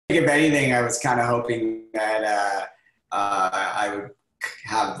if anything, I was kind of hoping that I would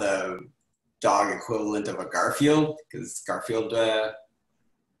have the dog equivalent of a Garfield, because Garfield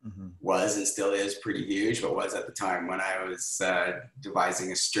was and still is pretty huge, but was at the time when I was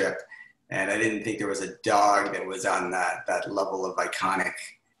devising a strip. And I didn't think there was a dog that was on that level of iconic,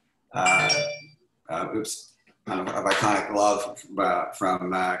 of iconic love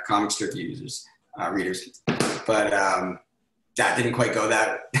from comic strip readers. But that didn't quite go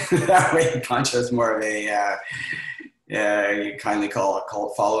that way. Poncho's more of a you kindly call a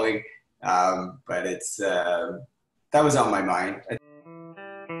cult following, but it's that was on my mind.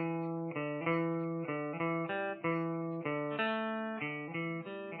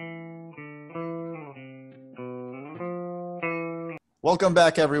 Welcome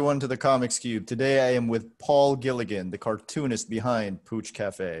back, everyone, to the Comics Cube. Today I am with Paul Gilligan, the cartoonist behind Pooch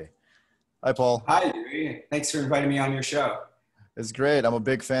Cafe. Hi, Paul. Hi, Dewey. Thanks for inviting me on your show. It's great. I'm a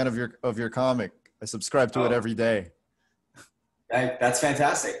big fan of your comic. I subscribe to it every day. That's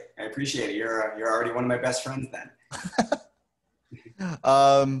fantastic. I appreciate it. You're already one of my best friends then.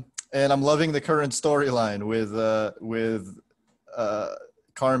 And I'm loving the current storyline with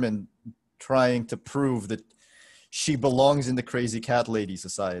Carmen trying to prove that she belongs in the Crazy Cat Lady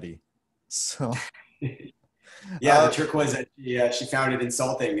Society. So, yeah, the trick was that she found it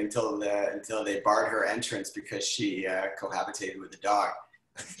insulting until they barred her entrance because she cohabitated with the dog.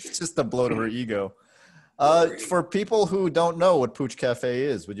 It's just a blow to her ego. For people who don't know what Pooch Cafe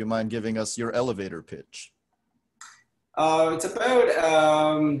is, would you mind giving us your elevator pitch? It's about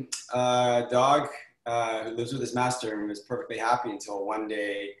a dog who lives with his master and was perfectly happy until one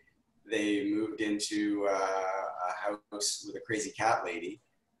day they moved into a house with a crazy cat lady,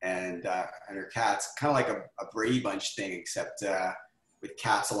 and her cats, kind of like a Brady Bunch thing, except with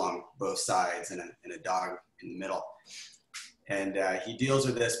cats along both sides and a dog in the middle. And he deals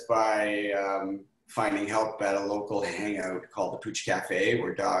with this by finding help at a local hangout called the Pooch Cafe,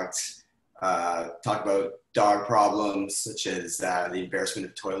 where dogs talk about dog problems such as the embarrassment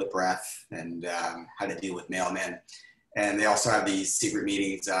of toilet breath and how to deal with mailmen. And they also have these secret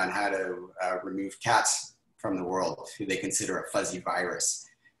meetings on how to remove cats from the world, who they consider a fuzzy virus.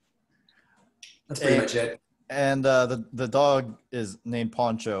 That's pretty much it. And the dog is named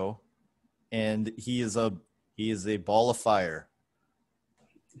Poncho, and he is a ball of fire.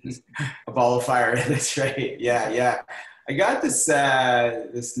 A ball of fire. That's right. Yeah. I got this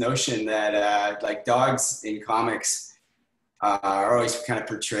this notion that like dogs in comics are always kind of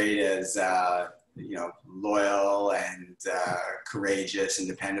portrayed as loyal and courageous and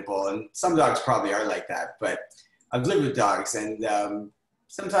dependable, and some dogs probably are like that. But I've lived with dogs, and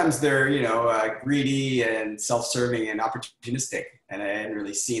sometimes they're greedy and self-serving and opportunistic, and I hadn't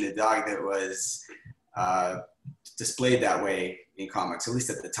really seen a dog that was displayed that way in comics, at least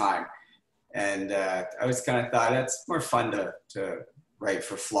at the time. And I always kind of thought it's more fun to write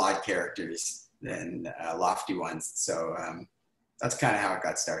for flawed characters than lofty ones. So that's kind of how it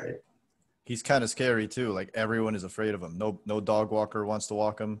got started. He's kind of scary too. Like, everyone is afraid of him. No dog walker wants to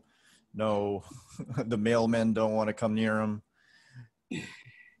walk him. No, the mailmen don't want to come near him.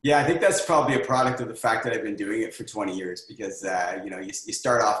 Yeah, I think that's probably a product of the fact that I've been doing it for 20 years because, you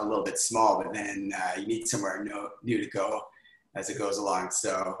start off a little bit small, but then you need somewhere new to go as it goes along.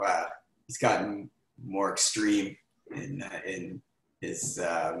 So he's gotten more extreme in his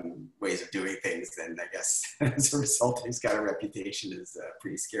ways of doing things. And I guess as a result, he's got a reputation as a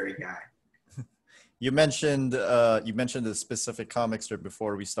pretty scary guy. You mentioned a specific comic strip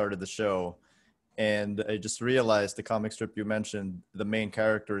before we started the show, and I just realized the comic strip you mentioned, the main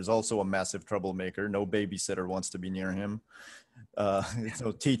character is also a massive troublemaker. No babysitter wants to be near him.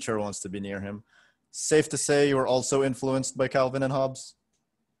 No teacher wants to be near him. Safe to say you were also influenced by Calvin and Hobbes?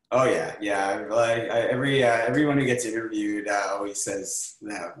 Oh yeah. Well, everyone who gets interviewed always says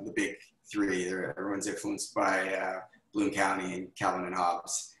the big three. Everyone's influenced by Bloom County and Calvin and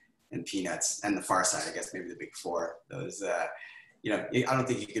Hobbes and Peanuts, and The Far Side, I guess maybe the big four. Those, I don't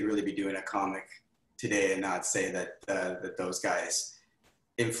think you could really be doing a comic today and not say that those guys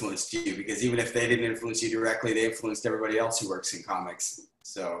influenced you, because even if they didn't influence you directly, they influenced everybody else who works in comics.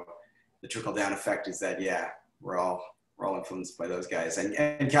 So the trickle down effect is that, we're all influenced by those guys,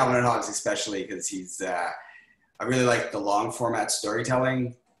 and Calvin and Hobbes especially, because he's I really like the long format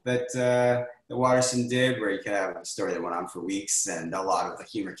storytelling that Watterson did, where you could have a story that went on for weeks, and a lot of the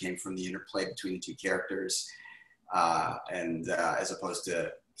humor came from the interplay between the two characters, and as opposed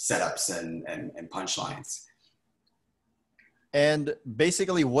to setups and punchlines. And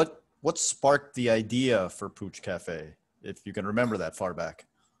basically, what sparked the idea for Pooch Cafe, if you can remember that far back?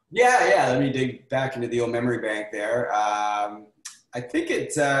 Yeah. Let me dig back into the old memory bank there. I think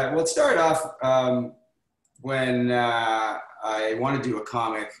well, it started off when I wanted to do a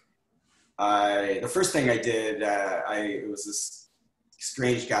comic. The first thing I did, it was this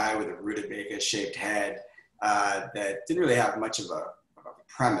strange guy with a rutabaga shaped head that didn't really have much of a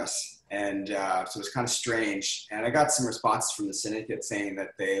premise. And so it was kind of strange. And I got some responses from the syndicate saying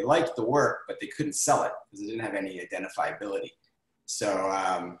that they liked the work, but they couldn't sell it because it didn't have any identifiability.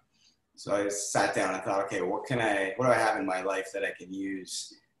 So, so I sat down and thought, okay, what do I have in my life that I can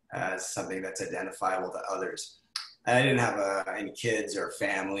use as something that's identifiable to others? And I didn't have any kids or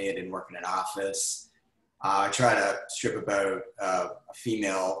family. I didn't work in an office. I tried to strip about a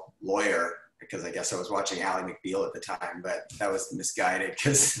female lawyer because I guess I was watching Ally McBeal at the time, but that was misguided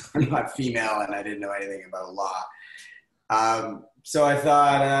because I'm not female and I didn't know anything about law. So I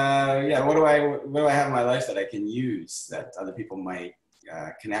thought, yeah, what do I have in my life that I can use that other people might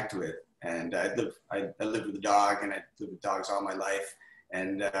connect with? And I lived with a dog, and I lived with dogs all my life.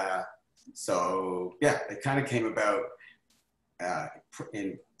 And so, yeah, it kind of came about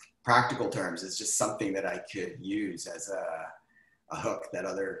in practical terms. It's just something that I could use as a hook that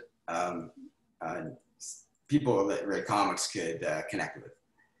other people that read comics could connect with.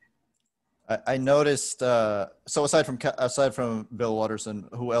 I noticed. So aside from Bill Watterson,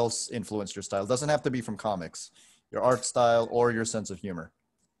 who else influenced your style? It doesn't have to be from comics. Your art style or your sense of humor.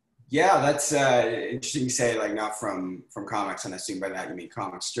 Yeah, that's interesting you say, like, not from comics, and I assume by that you mean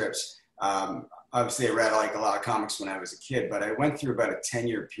comic strips. Obviously, I read like a lot of comics when I was a kid, but I went through about a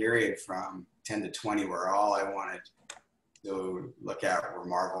 10-year period from 10 to 20 where all I wanted to look at were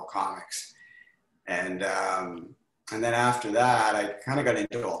Marvel comics. And then after that, I kind of got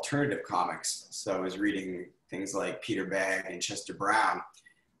into alternative comics. So I was reading things like Peter Bagge and Chester Brown.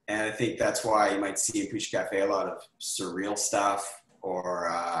 And I think that's why you might see in Pooch Cafe a lot of surreal stuff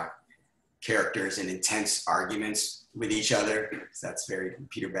or characters in intense arguments with each other. So that's very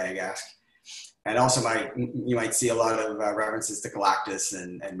Peter Bagge-esque. And also you might see a lot of references to Galactus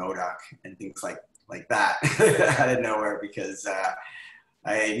and MODOK and things like that out of nowhere because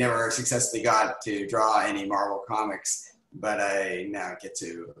I never successfully got to draw any Marvel comics, but I now get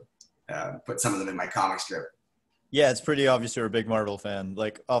to put some of them in my comic strip. Yeah, it's pretty obvious you're a big Marvel fan.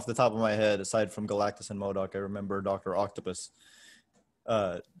 Like, off the top of my head, aside from Galactus and MODOK, I remember Dr. Octopus.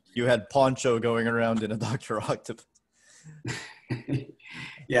 You had Poncho going around in a Dr. Octopus.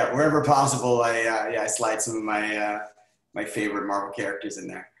 Yeah, wherever possible, I slide some of my favorite Marvel characters in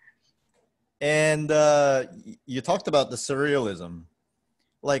there. And you talked about the surrealism.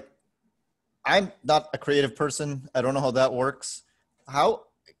 Like, I'm not a creative person. I don't know how that works.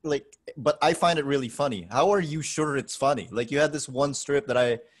 But I find it really funny. How are you sure it's funny? Like, you had this one strip that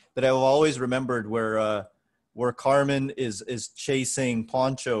I've always remembered where Carmen is chasing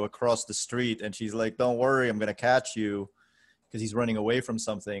Poncho across the street, and she's like, "Don't worry, I'm gonna catch you," because he's running away from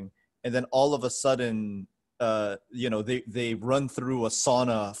something. And then all of a sudden, they run through a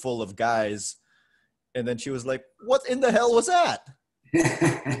sauna full of guys, and then she was like, "What in the hell was that?"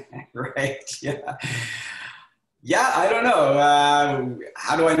 Right. Yeah. Yeah, I don't know.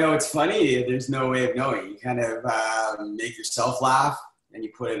 How do I know it's funny? There's no way of knowing. You kind of make yourself laugh and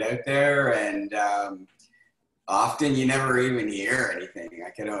you put it out there, and often you never even hear anything.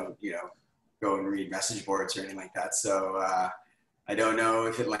 I don't, go and read message boards or anything like that. So I don't know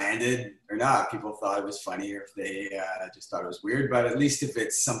if it landed or not. People thought it was funny, or if they just thought it was weird. But at least if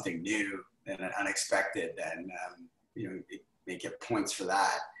it's something new and unexpected, then you may get points for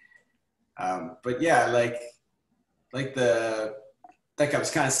that. But yeah, like I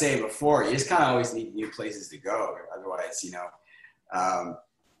was kind of saying before, you just kind of always need new places to go. Otherwise,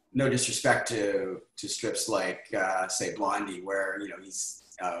 no disrespect to strips like, say, Blondie, where, he's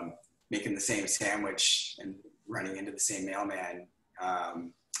making the same sandwich and running into the same mailman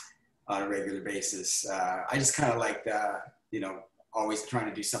on a regular basis. I just kind of like, always trying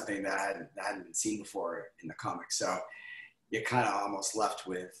to do something that I hadn't been seen before in the comics. So you're kind of almost left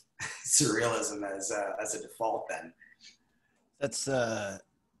with surrealism as a default then. That's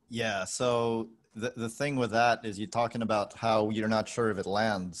yeah. So the thing with that is you're talking about how you're not sure if it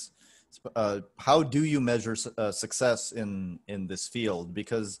lands. How do you measure success in this field?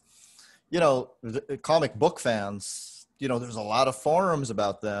 Because, the comic book fans, there's a lot of forums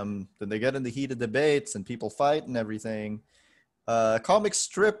about them. Then they get into heated debates and people fight and everything. Comic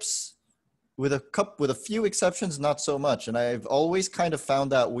strips, with a few exceptions, not so much. And I've always kind of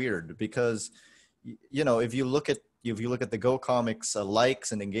found that weird because, if you look at the Go Comics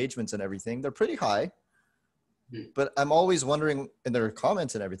likes and engagements and everything, they're pretty high. But I'm always wondering, and there are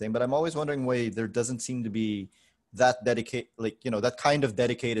comments and everything, but I'm always wondering why there doesn't seem to be that that kind of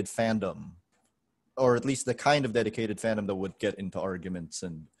dedicated fandom or at least the kind of dedicated fandom that would get into arguments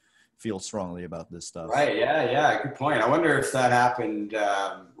and feel strongly about this stuff. Right. Yeah. Good point. I wonder if that happened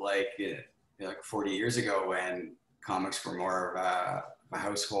like 40 years ago when comics were more of a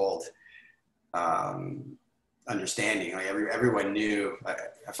household understanding. Like everyone knew.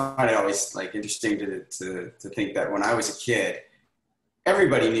 I find it always like interesting to think that when I was a kid,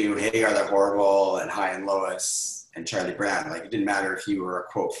 everybody knew Hey Arthur Horrible and Hi and Lois and Charlie Brown. Like it didn't matter if you were a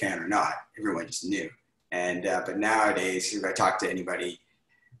quote fan or not. Everyone just knew. And but nowadays, if I talk to anybody,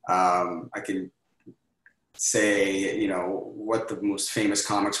 I can say, you know, what the most famous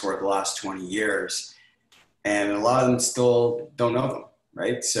comics were the last 20 years, and a lot of them still don't know them,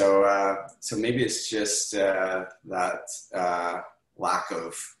 right? So so maybe it's just that lack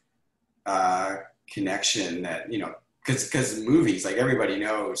of connection that, you know, because movies, like everybody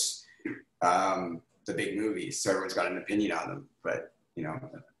knows the big movies, so everyone's got an opinion on them. But, you know,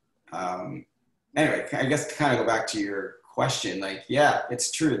 anyway, I guess to kind of go back to your question, like, yeah,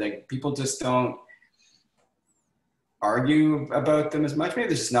 it's true. Like people just don't argue about them as much. Maybe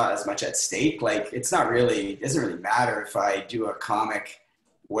there's just not as much at stake. Like it doesn't really matter if I do a comic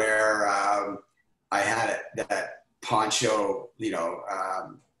where I had that Poncho, you know,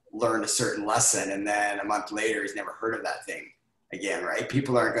 learned a certain lesson, and then a month later he's never heard of that thing again, right?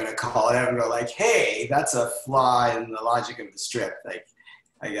 People aren't going to call it out and go like, hey, that's a flaw in the logic of the strip. Like,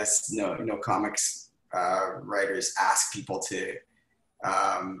 I guess no comics writers ask people to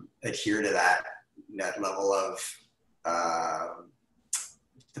adhere to that level of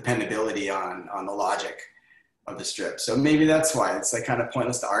dependability on the logic of the strip. So maybe that's why it's like kind of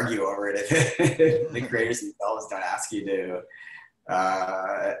pointless to argue over it if the creators themselves don't ask you to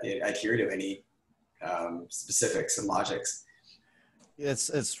adhere to any specifics and logics.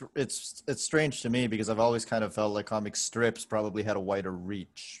 It's strange to me because I've always kind of felt like comic strips probably had a wider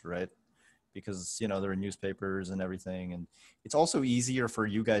reach, right? Because, you know, there are newspapers and everything, and it's also easier for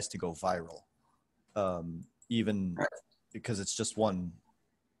you guys to go viral, even because it's just one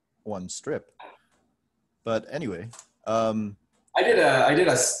strip. But anyway, I did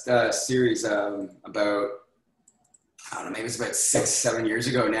a series about, I don't know, maybe it's about 6-7 years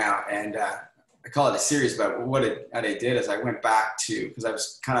ago now, and I call it a series. But what I did is I went back to, because I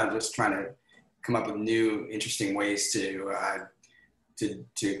was kind of just trying to come up with new, interesting ways to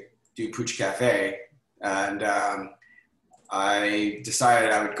do Pooch Cafe, and I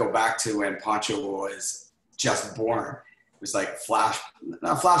decided I would go back to when Poncho was just born. It was like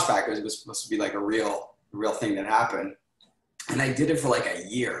not flashback. It was supposed to be like a real thing that happened, and I did it for like a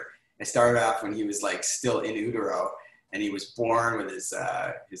year. I started off when he was like still in utero, and he was born with his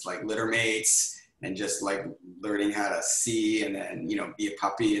like litter mates, and just like learning how to see, and then, you know, be a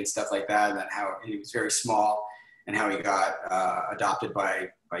puppy and stuff like that, and then how he was very small, and how he got adopted by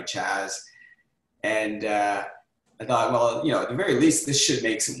Chaz. And I thought, well, you know, at the very least, this should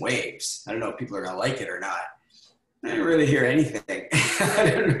make some waves. I don't know if people are going to like it or not. I didn't really hear anything. I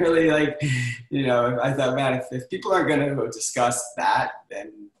didn't really like, you know, I thought, man, if people aren't going to discuss that,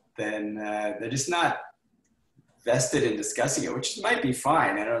 then they're just not vested in discussing it, which might be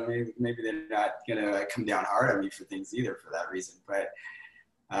fine. I don't know, maybe they're not going to come down hard on me for things either for that reason. But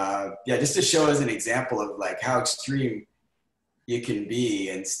yeah, just to show as an example of like how extreme you can be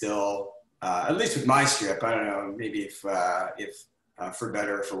and still, at least with my strip, I don't know, maybe if For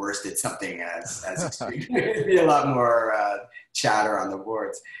Better or For Worse did something as extreme, it'd be a lot more chatter on the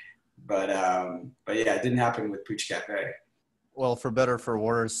boards. But yeah, it didn't happen with Pooch Cafe. Well, For Better, For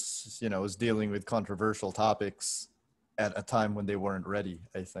Worse, you know, was dealing with controversial topics at a time when they weren't ready,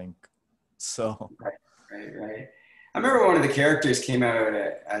 I think. So. Right. I remember one of the characters came out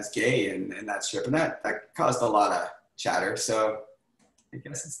as gay in that strip, and that caused a lot of chatter. So I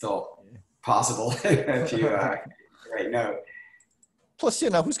guess it's still possible if you right now. Plus, you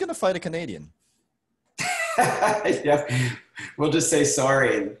know, who's going to fight a Canadian? Yeah, we'll just say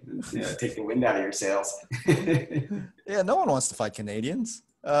sorry and, you know, take the wind out of your sails. Yeah, no one wants to fight Canadians.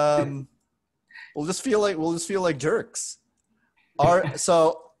 We'll just feel like jerks.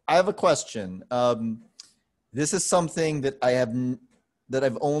 So I have a question. This is something that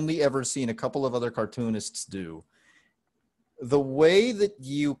I've only ever seen a couple of other cartoonists do. The way that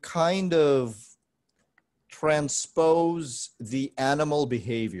you kind of transpose the animal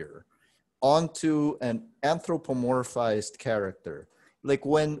behavior onto an anthropomorphized character. Like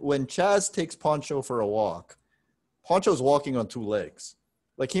when Chaz takes Poncho for a walk, Poncho's walking on two legs.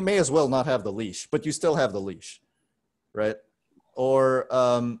 Like he may as well not have the leash, but you still have the leash, right? Or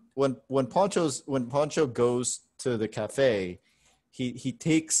when Poncho goes to the cafe, he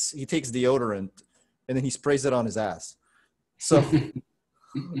takes deodorant and then he sprays it on his ass. So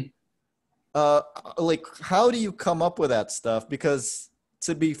Like, how do you come up with that stuff? Because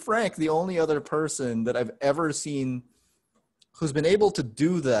to be frank, the only other person that I've ever seen who's been able to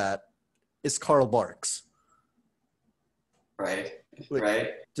do that is Karl Barks. Right. Like, Right.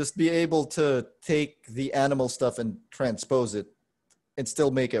 just be able to take the animal stuff and transpose it and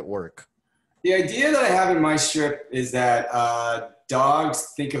still make it work. The idea that I have in my strip is that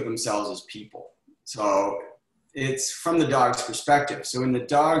dogs think of themselves as people. So it's from the dog's perspective. So in the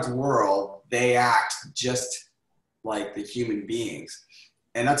dog's world, they act just like the human beings,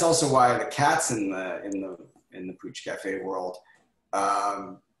 and that's also why the cats in the Pooch Cafe world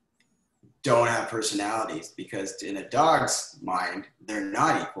um, don't have personalities, because in a dog's mind, they're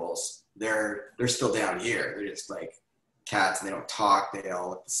not equals. They're still down here. They're just like cats. They don't talk. They all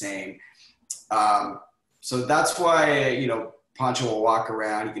look the same. Um, so that's why, Pancho will walk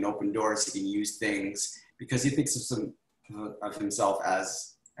around. He can open doors. He can use things because he thinks of himself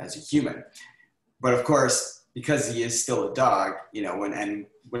as a human. But of course, because he is still a dog,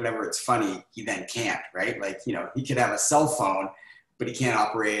 whenever it's funny, he then can't, right? Like, he could have a cell phone, but he can't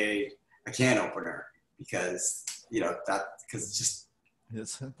operate a can opener because, because it's just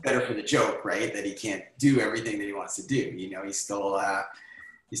better for the joke, right? That he can't do everything that he wants to do. He still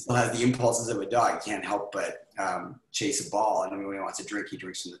has the impulses of a dog. He can't help but chase a ball. And when he wants to drink, he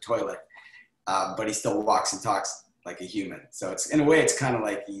drinks from the toilet. But he still walks and talks like a human. So it's, in a way, it's kind of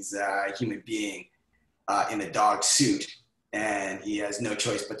like he's a human being in a dog suit, and he has no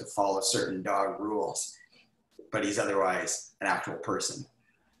choice but to follow certain dog rules. But he's otherwise an actual person.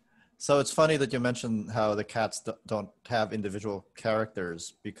 So it's funny that you mentioned how the cats don't have individual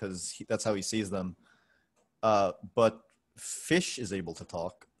characters because that's how he sees them. But Fish is able to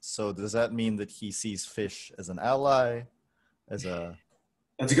talk. So does that mean that he sees Fish as an ally, as a...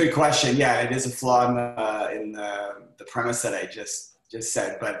 That's a good question. Yeah, it is a flaw in the premise that I just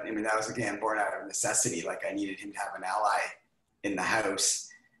said. But I mean, that was, again, born out of necessity. Like, I needed him to have an ally in the house.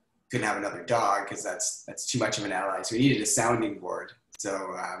 Couldn't have another dog because that's too much of an ally. So we needed a sounding board.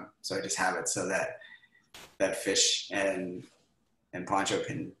 So so I just have it so that Fish and Pancho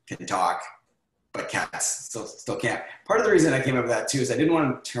can talk, but cats still can't. Part of the reason I came up with that too is I didn't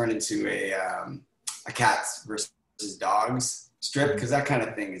want to turn into a cats versus dogs strip, because that kind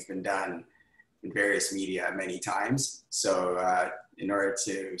of thing has been done in various media many times. So in order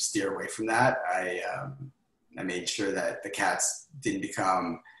to steer away from that, I made sure that the cats didn't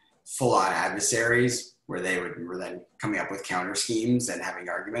become full-on adversaries where they were then coming up with counter schemes and having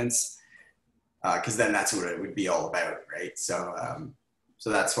arguments, because then that's what it would be all about, right? So so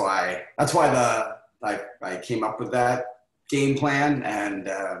that's why I came up with that game plan. And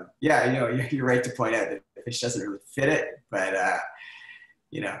yeah, you're right to point out that Fish doesn't really fit it, but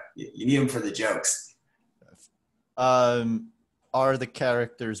you need him for the jokes. Are the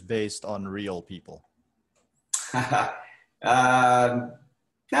characters based on real people?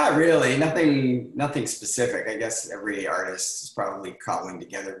 Not really. Nothing specific. I guess every artist is probably cobbling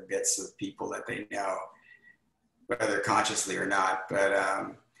together bits of people that they know, whether consciously or not. But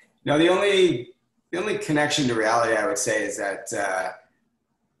the only connection to reality I would say is that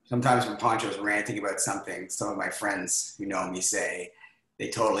sometimes when Pancho's ranting about something, some of my friends who know me say they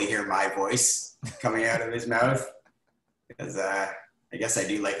totally hear my voice coming out of his mouth, because I guess I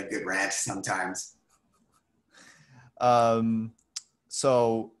do like a good rant sometimes.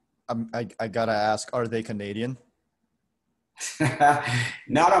 So I gotta ask, are they Canadian?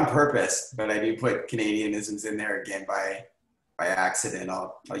 Not on purpose, but I do put Canadianisms in there again by accident.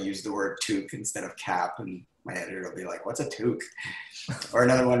 I'll use the word toque instead of cap, and my editor will be like, "What's a toque?" Or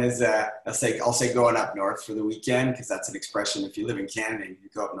another one is I'll say going up north for the weekend, because that's an expression. If you live in Canada and you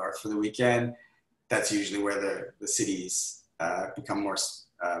go up north for the weekend, that's usually where the cities become more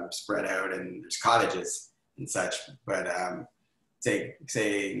spread out and there's cottages and such. But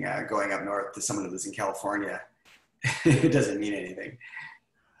saying going up north to someone who lives in California, it doesn't mean anything.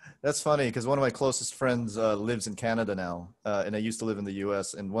 That's funny, because one of my closest friends lives in Canada now, and I used to live in the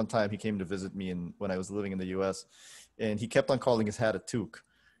U.S. And one time he came to visit me when I was living in the U.S., and he kept on calling his hat a toque.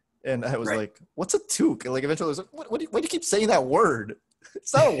 And I was like, "What's a toque?" And like eventually I was like, why do you keep saying that word?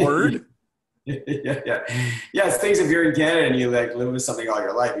 It's not a word. Yeah. It's things, if you're in Canada and you like live with something all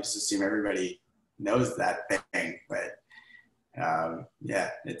your life, you just assume everybody knows that thing. But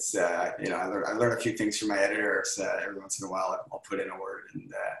it's I learn a few things from my editor. So every once in a while I'll put in a word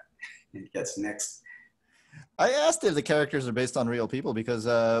and it gets next. I asked if the characters are based on real people because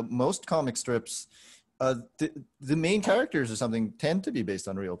most comic strips, the main characters or something tend to be based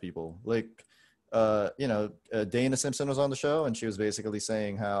on real people. Like Dana Simpson was on the show, and she was basically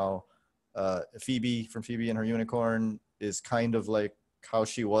saying how Phoebe from Phoebe and Her Unicorn is kind of like how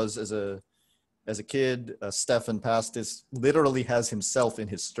she was as a as a kid, Stefan Pastis literally has himself in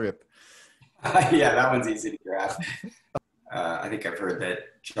his strip. Yeah, that one's easy to grab. I think I've heard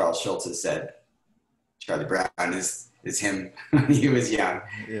that Charles Schultz has said Charlie Brown is him when he was young.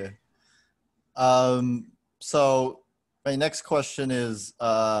 Yeah. So my next question is,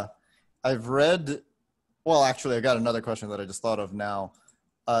 I've read, well, actually, I got another question that I just thought of now.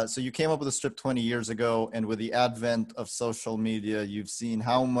 So you came up with a strip 20 years ago, and with the advent of social media, you've seen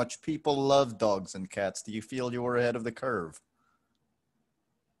how much people love dogs and cats. Do you feel you were ahead of the curve?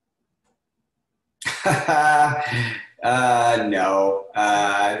 No.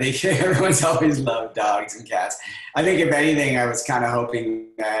 I think everyone's always loved dogs and cats. I think if anything, I was kind of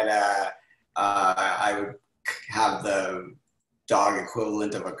hoping that I would have the dog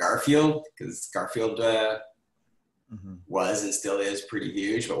equivalent of a Garfield, because Garfield was and still is pretty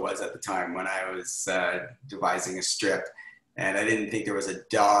huge, but was at the time when I was devising a strip. And I didn't think there was a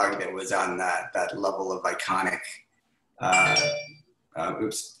dog that was on that level of iconic, of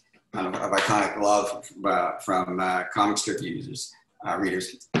iconic love from comic strip readers.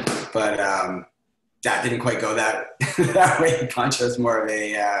 But that didn't quite go that way. Poncho's more of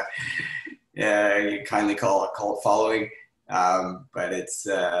a you kindly call a cult following. But it's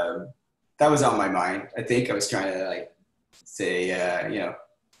that was on my mind. I think I was trying to say,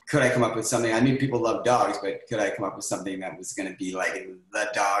 could I come up with something? I mean, people love dogs, but could I come up with something that was going to be like the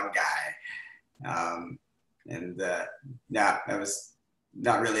dog guy? I was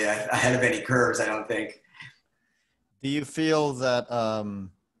not really ahead of any curves, I don't think. Do you feel that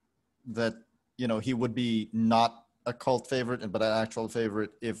he would be not a cult favorite, but an actual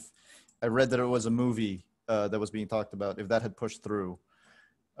favorite? If I read that it was a movie that was being talked about, if that had pushed through,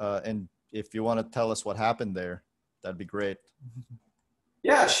 and if you want to tell us what happened there, that'd be great.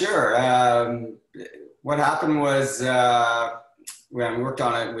 Yeah, sure. What happened was when we worked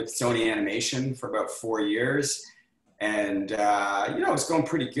on it with Sony Animation for about 4 years, and it was going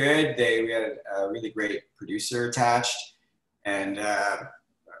pretty good. We had a really great producer attached, and I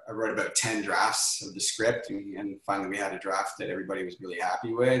wrote about 10 drafts of the script, and finally we had a draft that everybody was really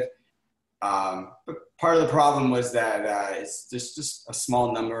happy with. But part of the problem was that it's just a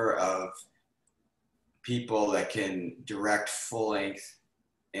small number of people that can direct full-length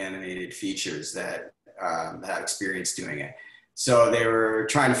animated features that have experience doing it. So they were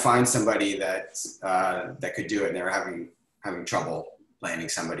trying to find somebody that could do it, and they were having trouble landing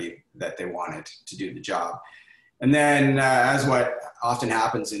somebody that they wanted to do the job. And then, as what often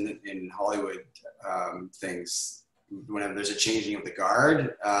happens in Hollywood things, whenever there's a changing of the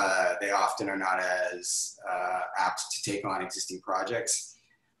guard, they often are not as apt to take on existing projects.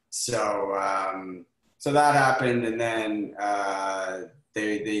 So that happened, and then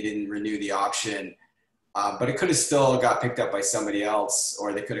they didn't renew the option. But it could have still got picked up by somebody else,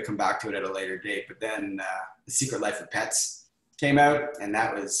 or they could have come back to it at a later date. But then The Secret Life of Pets came out, and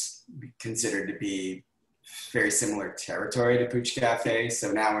that was considered to be very similar territory to Pooch Cafe.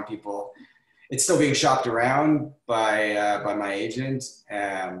 So now when it's still being shopped around by my agent,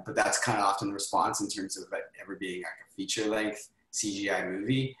 but that's kind of often the response in terms of it ever being like a feature-length CGI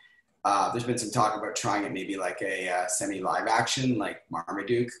movie. There's been some talk about trying it maybe like a semi-live action, like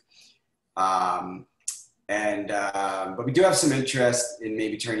Marmaduke. But we do have some interest in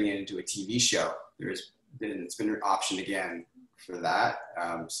maybe turning it into a TV show. It's been optioned again for that.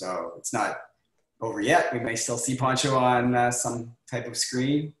 So it's not over yet. We may still see Poncho on some type of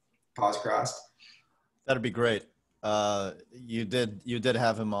screen. Paws crossed. That'd be great. You did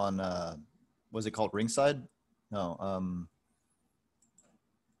have him on. Was it called Ringside? No.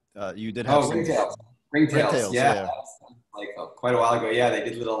 You did have Ringtails. Yeah. Like quite a while ago. Yeah, they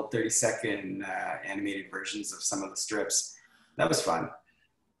did little 30-second animated versions of some of the strips. That was fun.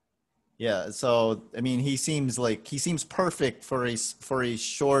 Yeah. So I mean, he seems perfect for a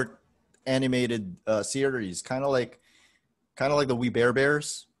short animated series, kind of like the We Bare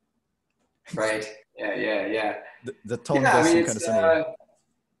Bears. Right. Yeah. The tone does seem kind of similar.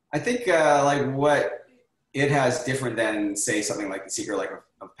 I think like what it has different than say something like The Secret Life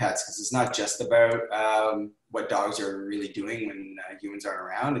of Pets, because it's not just about what dogs are really doing when humans aren't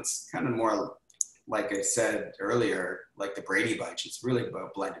around. It's kind of more, like I said earlier, like the Brady Bunch. It's really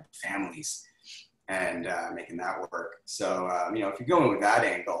about blended families and making that work. So if you're going with that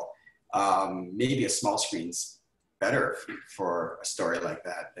angle, maybe a small screen's better for a story like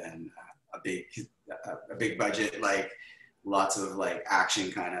that than a big budget, like lots of like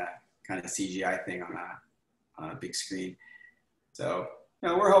action kind of CGI thing on a big screen. So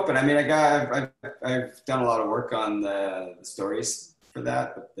we're hoping. I mean, I've done a lot of work on the stories for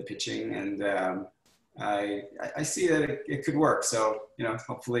that, the pitching, and I see that it could work. So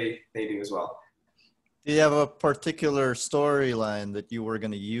hopefully they do as well. Do you have a particular storyline that you were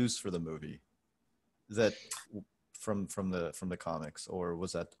going to use for the movie? Is that from the comics, or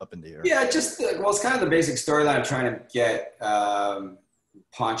was that up in the air? Yeah, just well, it's kind of the basic storyline of trying to get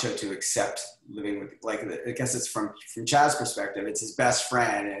Poncho to accept living with, like, I guess it's from Chad's perspective, it's his best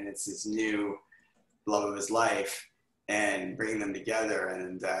friend and it's his new love of his life, and bringing them together,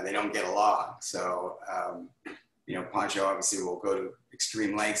 and they don't get along. So Poncho obviously will go to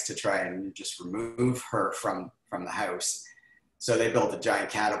extreme lengths to try and just remove her from the house. So they built a giant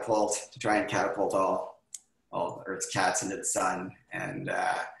catapult to try and catapult all Earth's cats into the sun, and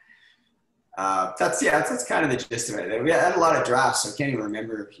that's kind of the gist of it. We had a lot of drafts, so I can't even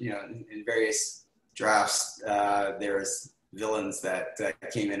remember. In various drafts, there was villains that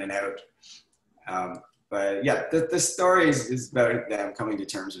came in and out. But yeah, the story is about them coming to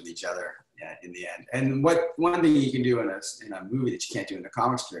terms with each other in the end. And one thing you can do in a movie that you can't do in a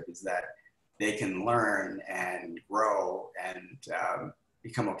comic strip is that they can learn and grow and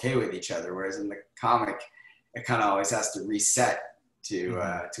become okay with each other. Whereas in the comic, it kind of always has to reset to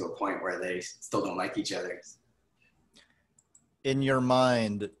a point where they still don't like each other. In your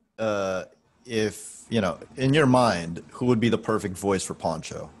mind, who would be the perfect voice for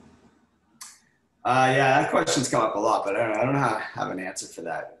Poncho? Yeah, that question's come up a lot, but I don't have an answer for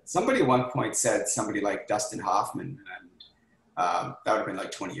that. Somebody at one point said somebody like Dustin Hoffman, and that would have been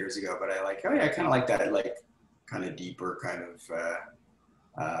like 20 years ago. But I kind of like that, like kind of deeper, kind of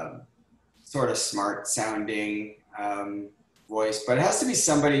sort of smart sounding voice. But it has to be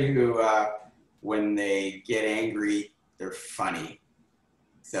somebody who, when they get angry, they're funny.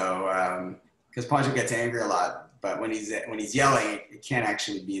 So, because Poncho gets angry a lot. But when he's yelling, it can't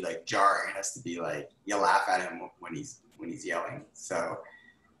actually be like jarring. It has to be like you laugh at him when he's yelling. So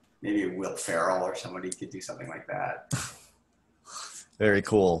maybe Will Ferrell or somebody could do something like that. Very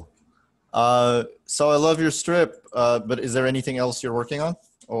cool. So I love your strip, but is there anything else you're working on,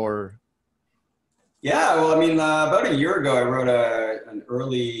 or? Yeah, well, I mean, about a year ago, I wrote an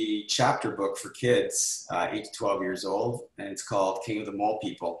early chapter book for kids, 8 to 12 years old, and it's called King of the Mole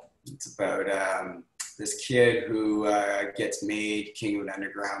People. It's about this kid who gets made king of an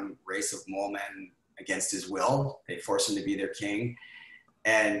underground race of mole men against his will. They force him to be their king,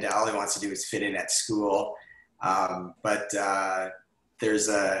 and all he wants to do is fit in at school. But there's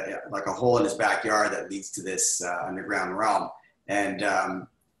a hole in his backyard that leads to this underground realm, and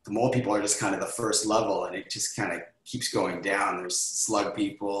the mole people are just kind of the first level, and it just kind of keeps going down. There's slug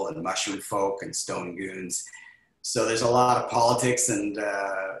people and mushroom folk and stone goons. So there's a lot of politics, and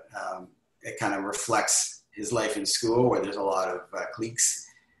it kind of reflects his life in school, where there's a lot of cliques.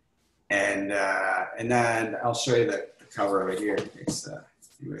 And then I'll show you the cover of it here, in case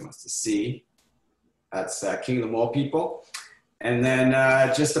anybody wants to see. That's King of the Mole People. And then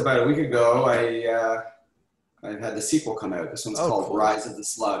just about a week ago, I had the sequel come out. This one's called cool. Rise of the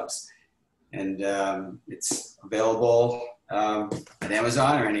Slugs. And it's available at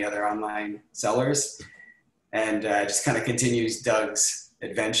Amazon or any other online sellers. And just kind of continues Doug's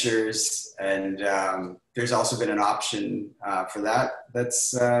adventures. And there's also been an option for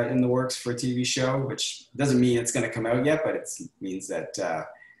that's in the works for a TV show, which doesn't mean it's going to come out yet, but it means that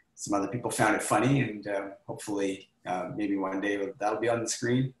some other people found it funny, and hopefully maybe one day that'll be on the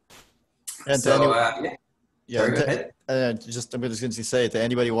screen. And so, I'm just going to say, to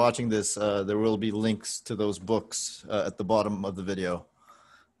anybody watching this, there will be links to those books at the bottom of the video.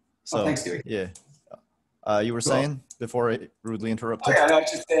 So, thanks, Dewey. Yeah. You were saying before I rudely interrupted? I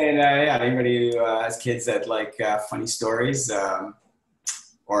was just saying, anybody who has kids that like funny stories,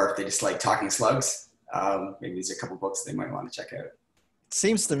 or if they just like talking slugs, maybe these are a couple books they might want to check out. It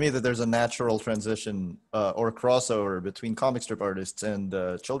seems to me that there's a natural transition or crossover between comic strip artists and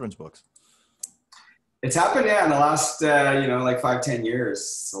children's books. It's happened, in the last, 5-10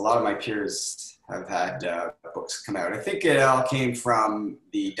 years. A lot of my peers have had books come out. I think it all came from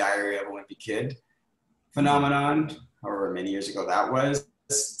the Diary of a Wimpy Kid phenomenon, however many years ago that was,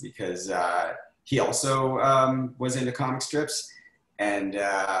 because he also was into comic strips, and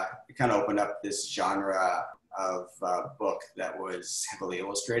it kind of opened up this genre of book that was heavily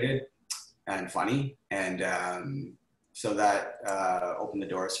illustrated and funny, and so that opened the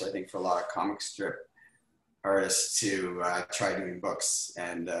doors, I think, for a lot of comic strip artists to try doing books,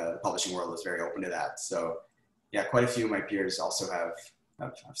 and the publishing world was very open to that. So yeah, quite a few of my peers also have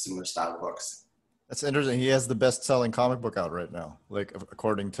similar style of books. That's interesting. He has the best-selling comic book out right now, like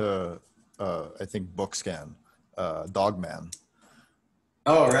according to I think BookScan, Dogman.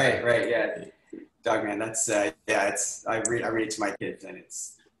 Oh, right, yeah, Dogman. That's it's I read it to my kids, and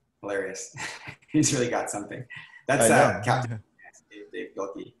it's hilarious. He's really got something. That's Captain Dave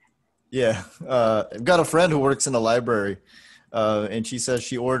Gilkey. Yeah. I've got a friend who works in a library, and she says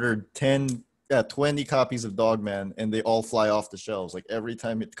she ordered 20 copies of Dogman, and they all fly off the shelves. Like every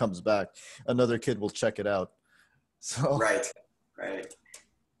time it comes back, another kid will check it out. So, Right, right.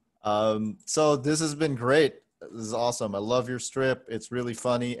 so this has been great. This is awesome. I love your strip. It's really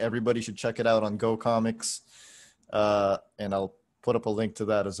funny. Everybody should check it out on Go Comics. And I'll put up a link to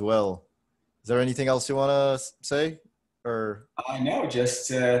that as well. Is there anything else you want to say? Or No, just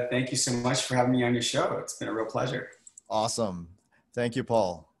thank you so much for having me on your show. It's been a real pleasure. awesome. Thank you,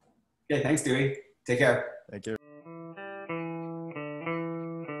 Paul. Okay, thanks, Dewey. Take care. Thank you.